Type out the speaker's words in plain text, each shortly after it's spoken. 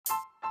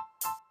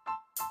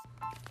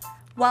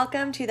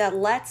Welcome to the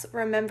Let's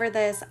Remember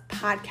This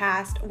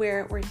podcast,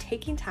 where we're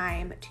taking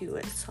time to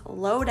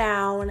slow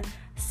down,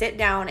 sit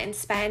down, and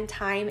spend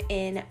time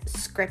in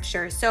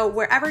scripture. So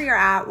wherever you're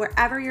at,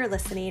 wherever you're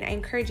listening, I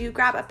encourage you,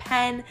 grab a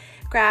pen,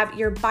 grab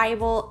your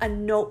Bible, a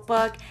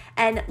notebook,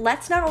 and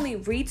let's not only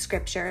read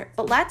scripture,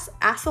 but let's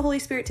ask the Holy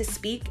Spirit to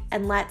speak,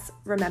 and let's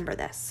remember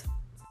this.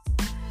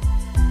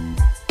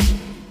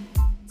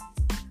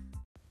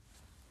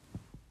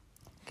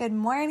 Good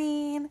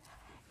morning.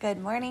 Good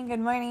morning. Good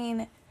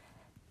morning.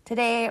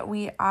 Today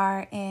we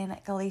are in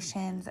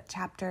Galatians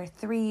chapter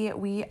 3.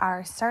 We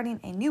are starting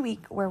a new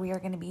week where we are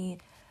going to be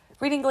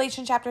reading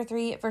Galatians chapter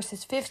 3,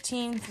 verses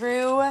 15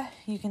 through,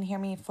 you can hear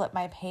me flip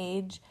my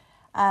page.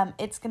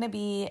 It's going to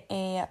be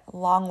a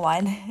long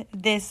one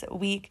this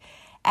week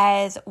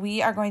as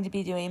we are going to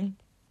be doing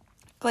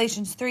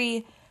Galatians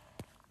 3,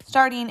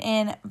 starting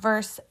in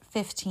verse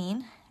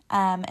 15.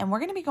 And we're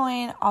going to be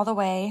going all the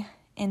way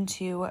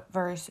into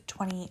verse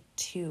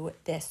 22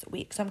 this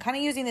week. So I'm kind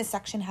of using the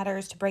section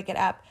headers to break it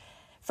up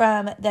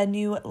from the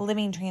New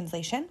Living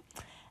Translation.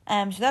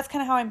 So that's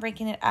kind of how I'm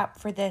breaking it up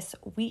for this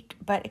week,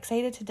 but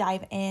excited to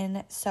dive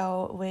in.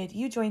 So would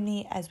you join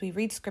me as we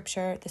read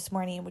scripture this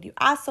morning? Would you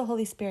ask the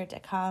Holy Spirit to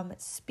come,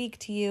 speak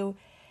to you,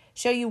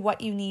 show you what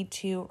you need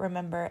to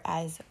remember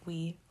as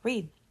we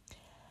read? It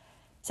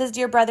says,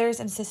 "Dear brothers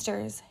and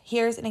sisters,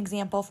 here's an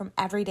example from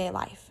everyday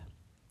life.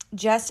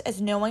 Just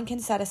as no one can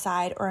set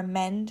aside or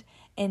amend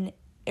an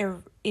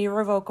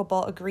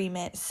irrevocable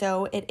agreement,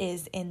 so it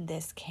is in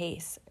this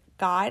case.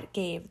 God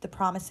gave the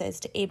promises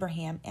to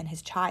Abraham and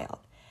his child."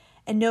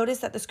 And notice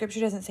that the scripture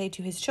doesn't say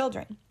to his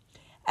children,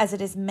 as it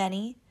is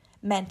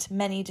meant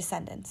many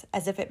descendants,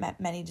 as if it meant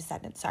many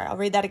descendants. Sorry, I'll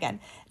read that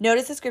again.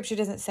 Notice the scripture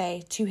doesn't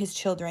say to his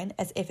children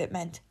as if it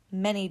meant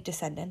many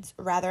descendants.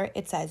 Rather,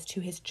 it says to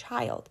his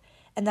child.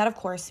 And that, of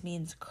course,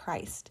 means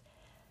Christ.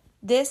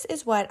 This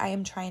is what I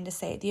am trying to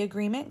say. The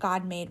agreement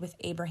God made with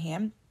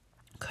Abraham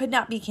could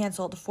not be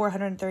canceled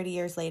 430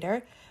 years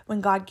later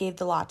when God gave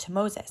the law to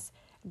Moses.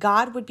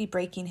 God would be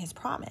breaking his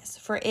promise.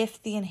 For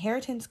if the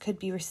inheritance could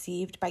be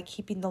received by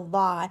keeping the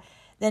law,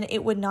 then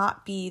it would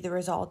not be the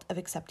result of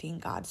accepting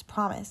God's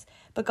promise.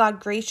 But God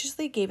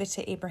graciously gave it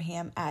to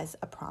Abraham as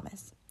a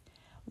promise.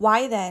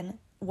 Why then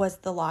was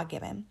the law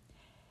given?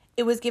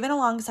 It was given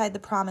alongside the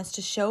promise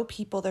to show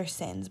people their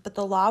sins, but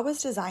the law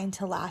was designed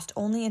to last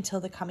only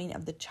until the coming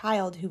of the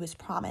child who was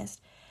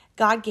promised.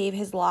 God gave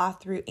his law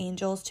through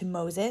angels to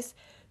Moses,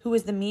 who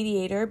was the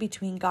mediator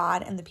between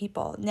God and the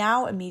people.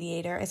 Now a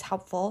mediator is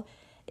helpful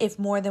if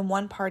more than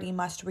one party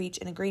must reach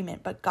an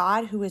agreement, but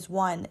God, who is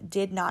one,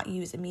 did not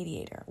use a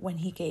mediator when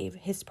he gave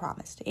his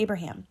promise to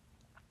Abraham.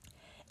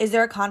 Is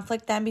there a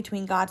conflict then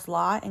between God's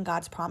law and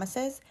God's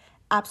promises?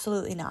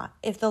 Absolutely not.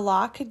 If the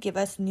law could give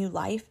us new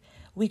life,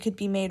 we could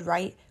be made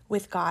right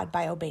with God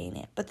by obeying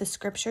it. But the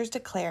scriptures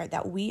declare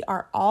that we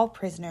are all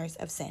prisoners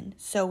of sin,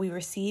 so we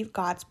receive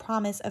God's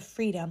promise of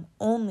freedom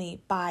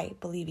only by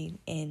believing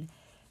in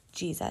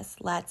Jesus.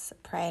 Let's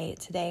pray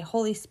today.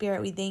 Holy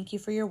Spirit, we thank you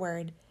for your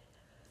word.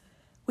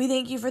 We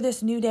thank you for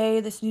this new day,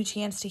 this new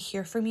chance to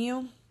hear from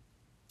you,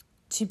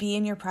 to be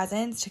in your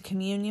presence, to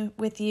commune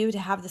with you, to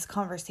have this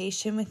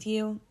conversation with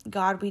you.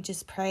 God, we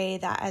just pray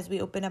that as we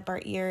open up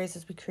our ears,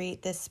 as we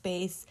create this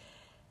space,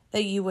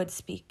 that you would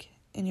speak.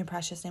 In your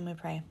precious name we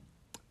pray.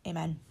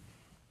 Amen.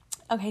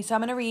 Okay, so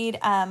I'm going to read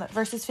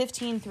verses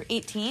 15 through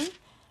 18.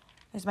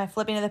 There's my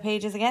flipping of the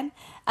pages again.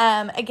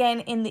 Again,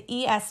 in the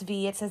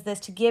ESV, it says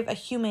this: "To give a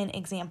human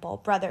example,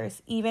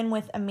 brothers, even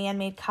with a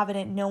man-made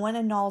covenant, no one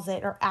annuls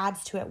it or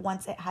adds to it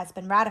once it has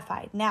been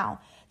ratified. Now,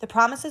 the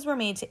promises were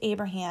made to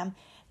Abraham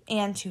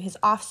and to his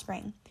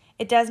offspring.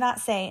 It does not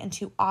say, and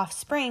to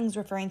offsprings,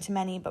 referring to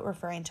many, but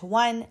referring to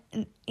one,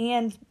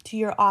 and to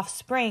your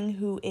offspring,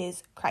 who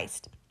is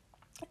Christ.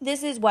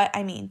 This is what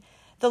I mean.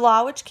 The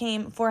law, which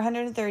came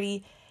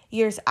 430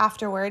 years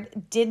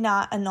afterward, did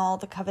not annul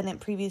the covenant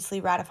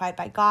previously ratified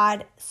by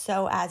God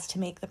so as to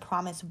make the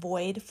promise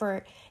void.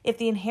 For if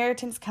the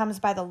inheritance comes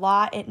by the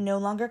law, it no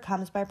longer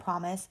comes by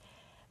promise,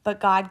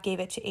 but God gave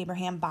it to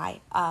Abraham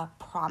by a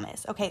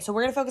promise." Okay, so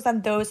we're going to focus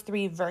on those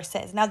three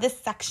verses. Now, this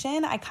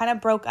section I kind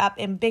of broke up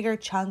in bigger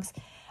chunks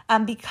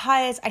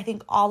because I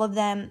think all of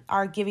them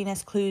are giving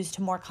us clues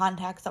to more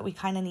context that we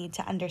kind of need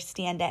to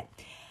understand it.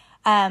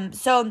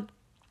 So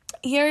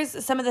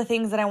here's some of the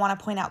things that I want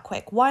to point out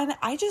quick. One,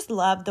 I just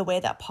love the way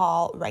that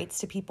Paul writes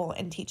to people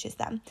and teaches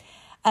them.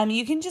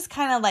 You can just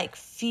kind of like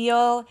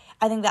feel,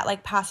 I think, that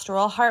like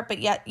pastoral heart, but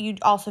yet you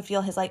also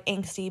feel his like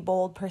angsty,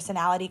 bold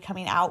personality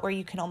coming out, where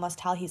you can almost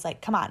tell he's like,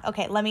 come on,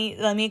 okay, let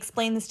me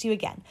explain this to you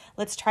again.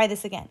 Let's try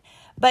this again.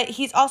 But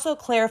he's also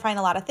clarifying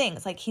a lot of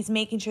things. Like he's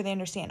making sure they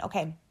understand,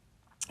 okay,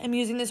 I'm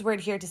using this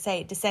word here to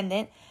say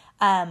descendant,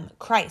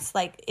 Christ,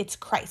 like it's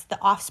Christ. The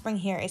offspring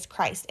here is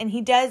Christ. And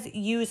he does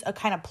use a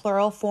kind of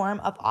plural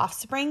form of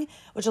offspring,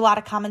 which a lot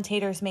of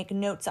commentators make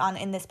notes on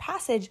in this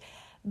passage.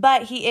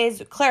 but he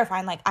is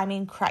clarifying, like, I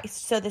mean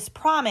Christ. So this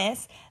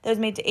promise that was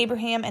made to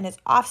Abraham and his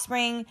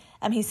offspring,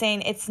 he's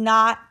saying it's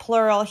not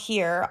plural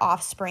here,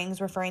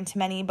 offsprings referring to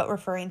many, but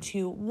referring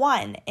to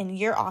one, and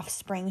your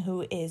offspring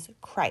who is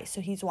Christ.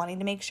 So he's wanting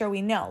to make sure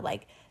we know,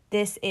 like,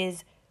 this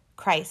is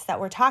Christ that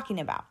we're talking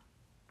about.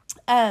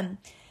 And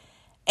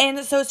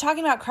so it's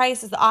talking about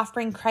Christ as the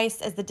offspring,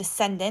 Christ as the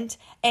descendant.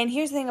 And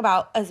here's the thing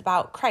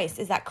about Christ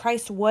is that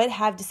Christ would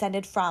have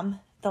descended from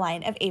the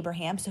line of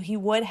Abraham. So he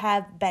would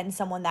have been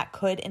someone that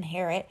could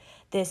inherit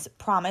this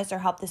promise or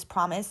help this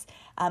promise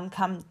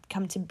come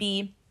to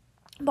be.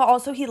 But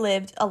also he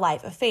lived a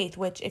life of faith,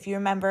 which if you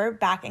remember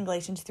back in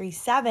Galatians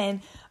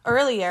 3:7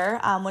 earlier,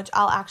 which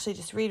I'll actually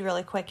just read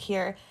really quick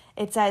here,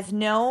 it says,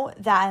 "Know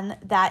then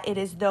that it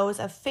is those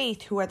of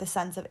faith who are the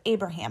sons of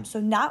Abraham." So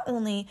not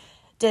only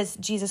does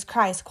Jesus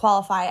Christ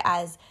qualify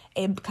as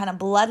a kind of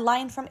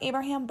bloodline from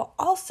Abraham, but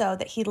also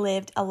that he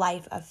lived a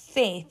life of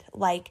faith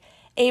like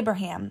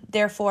Abraham.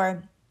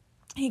 Therefore,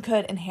 he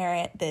could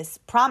inherit this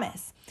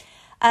promise.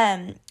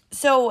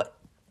 So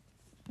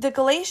the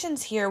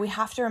Galatians here, we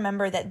have to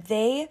remember that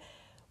they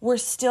were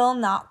still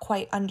not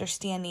quite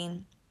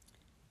understanding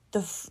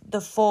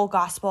the full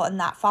gospel and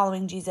that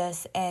following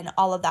Jesus and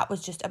all of that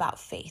was just about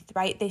faith,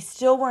 right? They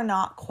still were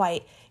not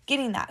quite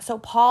getting that. So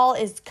Paul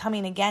is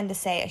coming again to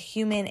say a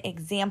human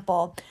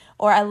example,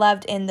 or I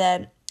loved in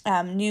the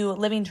New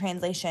Living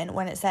Translation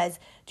when it says,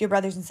 "Dear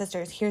brothers and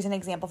sisters, here's an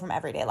example from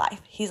everyday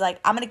life." He's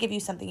like, I'm going to give you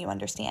something you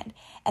understand.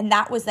 And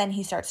that was then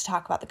he starts to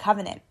talk about the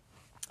covenant.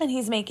 And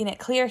he's making it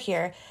clear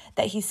here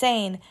that he's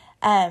saying,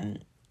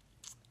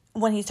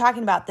 when he's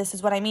talking about this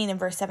is what I mean in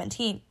verse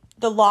 17,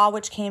 "The law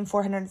which came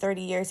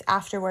 430 years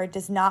afterward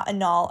does not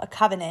annul a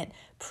covenant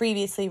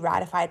previously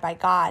ratified by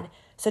God,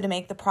 so to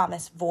make the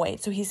promise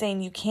void." So he's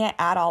saying you can't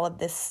add all of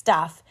this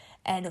stuff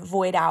and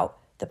void out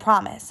the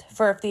promise.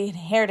 "For if the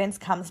inheritance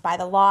comes by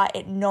the law,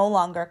 it no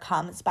longer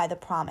comes by the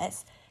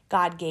promise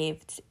God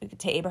gave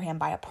to Abraham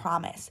by a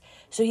promise."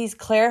 So he's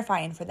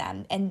clarifying for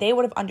them, and they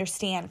would have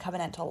understand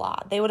covenantal law.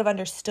 They would have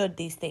understood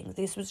these things.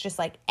 This was just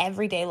like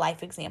everyday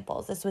life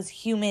examples. This was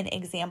human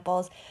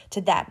examples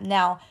to them.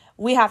 Now,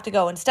 we have to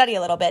go and study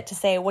a little bit to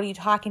say, what are you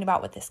talking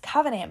about with this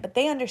covenant? But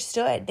they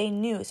understood, they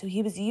knew. So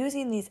he was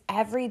using these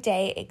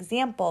everyday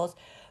examples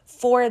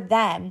for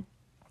them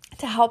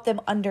to help them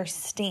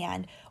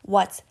understand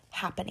what's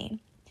happening.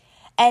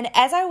 And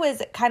as I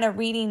was kind of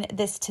reading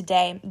this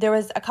today, there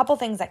was a couple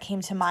things that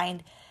came to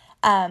mind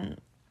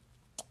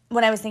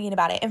when I was thinking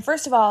about it. And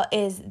first of all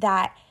is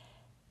that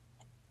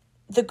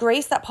the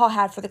grace that Paul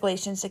had for the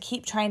Galatians to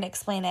keep trying to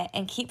explain it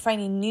and keep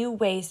finding new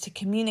ways to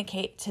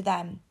communicate to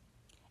them.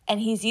 And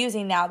he's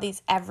using now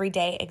these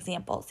everyday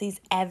examples, these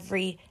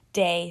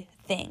everyday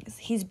things.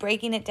 He's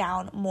breaking it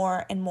down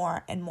more and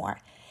more and more.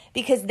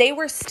 Because they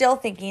were still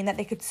thinking that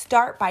they could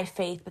start by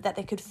faith, but that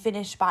they could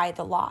finish by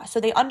the law. So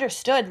they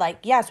understood, like,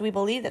 yes, we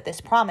believe that this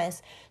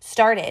promise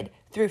started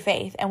through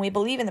faith, and we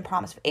believe in the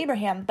promise of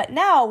Abraham, but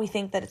now we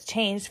think that it's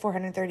changed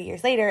 430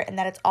 years later, and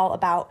that it's all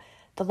about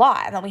the law,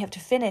 and then we have to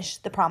finish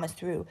the promise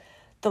through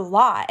the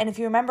law. And if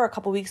you remember a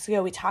couple weeks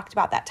ago, we talked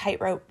about that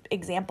tightrope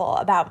example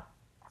about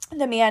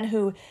the man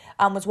who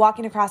was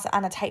walking across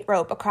on a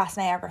tightrope across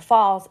Niagara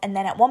Falls, and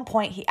then at one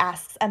point he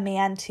asks a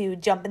man to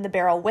jump in the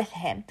barrel with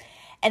him.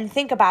 And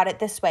think about it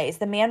this way, as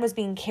the man was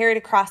being carried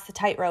across the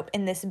tightrope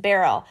in this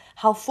barrel,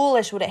 how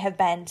foolish would it have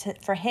been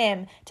for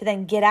him to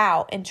then get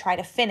out and try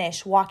to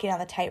finish walking on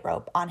the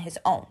tightrope on his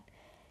own?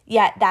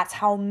 Yet that's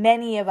how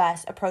many of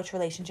us approach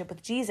relationship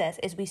with Jesus,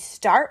 is we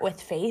start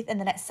with faith, and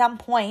then at some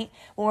point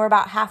when we're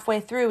about halfway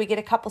through, we get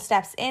a couple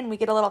steps in, we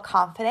get a little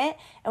confident,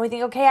 and we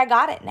think, okay, I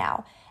got it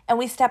now. And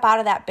we step out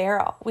of that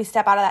barrel. We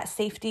step out of that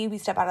safety. We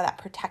step out of that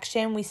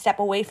protection. We step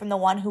away from the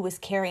one who was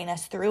carrying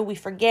us through. We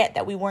forget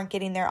that we weren't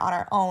getting there on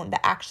our own, that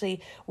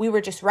actually we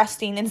were just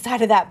resting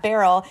inside of that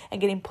barrel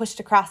and getting pushed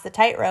across the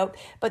tightrope.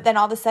 But then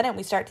all of a sudden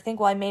we start to think,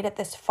 well, I made it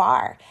this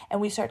far.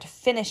 And we start to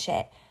finish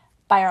it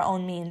by our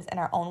own means and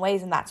our own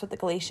ways. And that's what the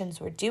Galatians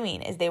were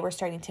doing, is they were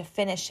starting to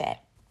finish it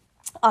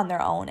on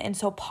their own. And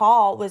so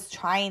Paul was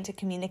trying to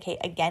communicate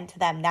again to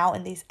them now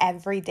in these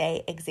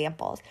everyday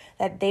examples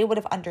that they would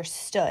have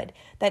understood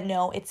that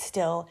no, it's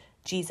still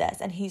Jesus.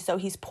 And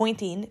he's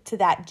pointing to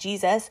that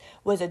Jesus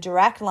was a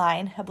direct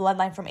line, a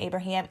bloodline from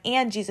Abraham,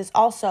 and Jesus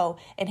also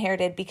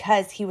inherited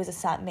because he was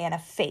a man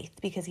of faith,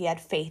 because he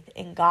had faith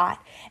in God.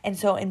 And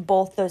so in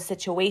both those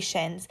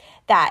situations,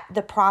 that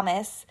the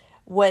promise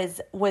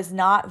was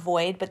not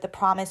void, but the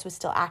promise was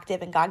still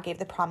active, and God gave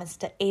the promise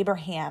to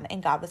Abraham,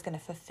 and God was going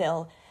to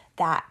fulfill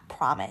that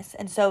promise.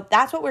 And so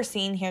that's what we're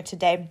seeing here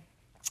today.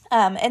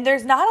 And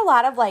there's not a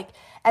lot of, like,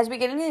 as we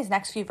get into these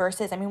next few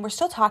verses, I mean, we're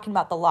still talking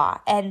about the law,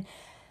 and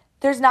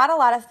there's not a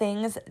lot of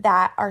things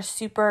that are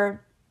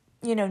super,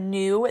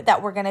 new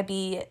that we're going to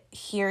be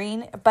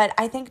hearing. But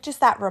I think just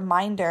that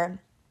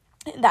reminder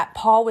that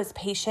Paul was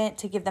patient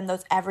to give them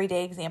those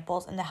everyday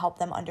examples and to help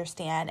them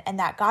understand, and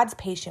that God's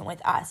patient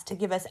with us to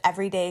give us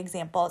everyday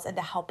examples and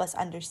to help us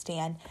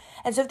understand.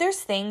 And so if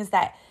there's things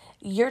that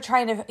you're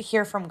trying to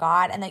hear from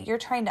God and that you're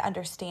trying to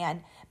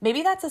understand.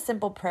 Maybe that's a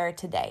simple prayer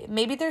today.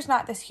 Maybe there's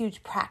not this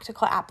huge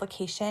practical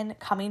application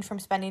coming from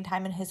spending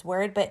time in his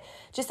word, but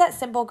just that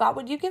simple, God,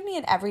 would you give me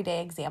an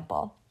everyday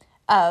example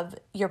of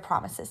your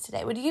promises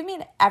today? Would you give me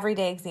an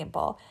everyday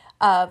example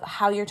of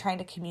how you're trying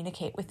to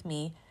communicate with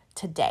me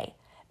today?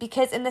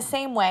 Because in the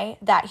same way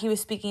that he was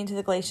speaking to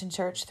the Galatian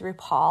church through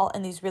Paul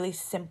in these really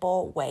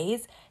simple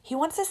ways, he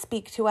wants to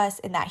speak to us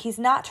in that he's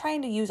not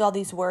trying to use all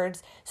these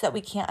words so that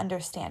we can't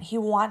understand. He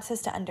wants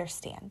us to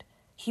understand.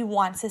 He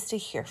wants us to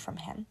hear from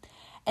him.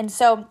 And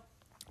so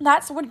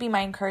that's would be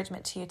my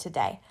encouragement to you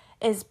today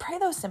is pray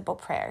those simple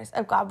prayers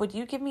of God, would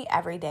you give me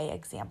everyday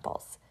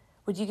examples?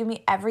 Would you give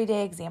me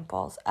everyday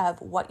examples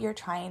of what you're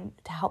trying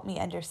to help me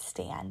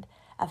understand,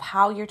 of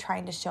how you're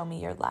trying to show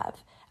me your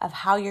love, of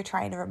how you're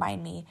trying to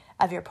remind me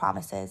of your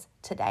promises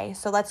today?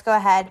 So let's go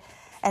ahead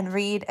and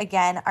read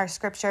again our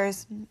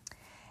scriptures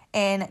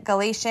in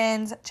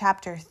Galatians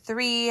chapter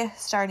 3,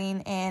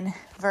 starting in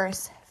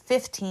verse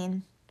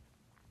 15.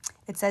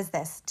 It says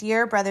this,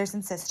 "Dear brothers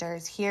and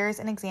sisters, here's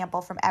an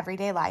example from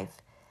everyday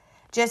life.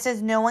 Just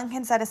as no one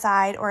can set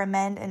aside or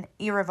amend an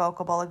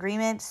irrevocable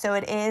agreement, so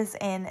it is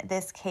in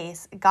this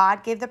case.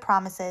 God gave the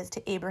promises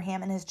to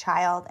Abraham and his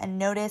child, and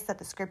notice that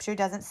the scripture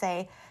doesn't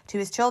say to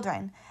his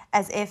children,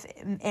 as if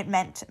it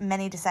meant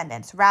many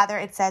descendants. Rather,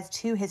 it says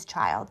to his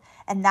child,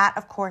 and that,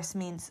 of course,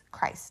 means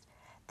Christ.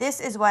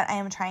 This is what I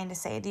am trying to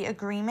say. The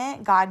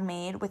agreement God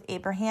made with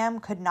Abraham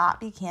could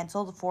not be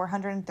canceled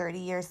 430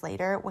 years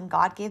later when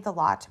God gave the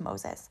law to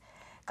Moses.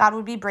 God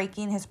would be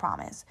breaking his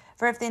promise.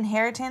 For if the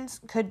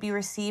inheritance could be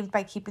received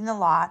by keeping the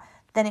law,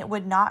 then it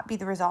would not be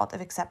the result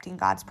of accepting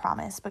God's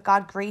promise. But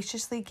God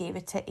graciously gave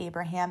it to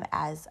Abraham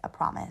as a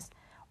promise.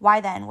 Why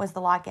then was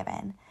the law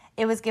given?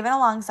 It was given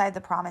alongside the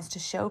promise to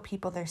show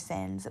people their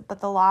sins, but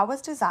the law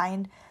was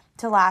designed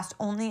to last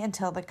only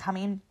until the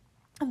coming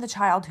of the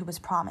child who was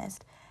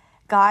promised.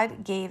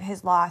 God gave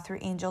his law through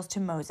angels to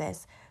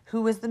Moses,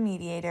 who was the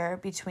mediator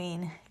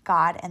between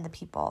God and the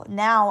people.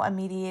 Now a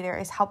mediator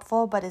is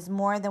helpful, but as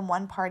more than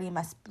one party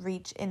must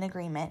reach an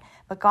agreement.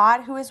 But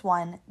God, who is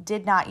one,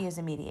 did not use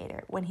a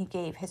mediator when he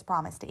gave his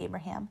promise to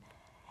Abraham.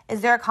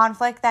 Is there a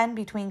conflict then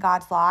between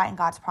God's law and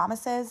God's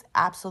promises?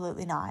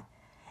 Absolutely not.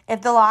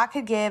 If the law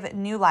could give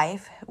new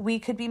life, we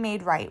could be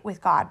made right with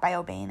God by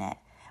obeying it.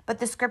 But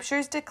the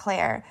scriptures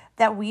declare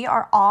that we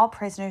are all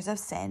prisoners of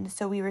sin,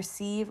 so we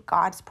receive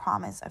God's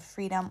promise of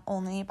freedom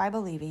only by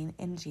believing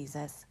in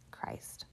Jesus Christ.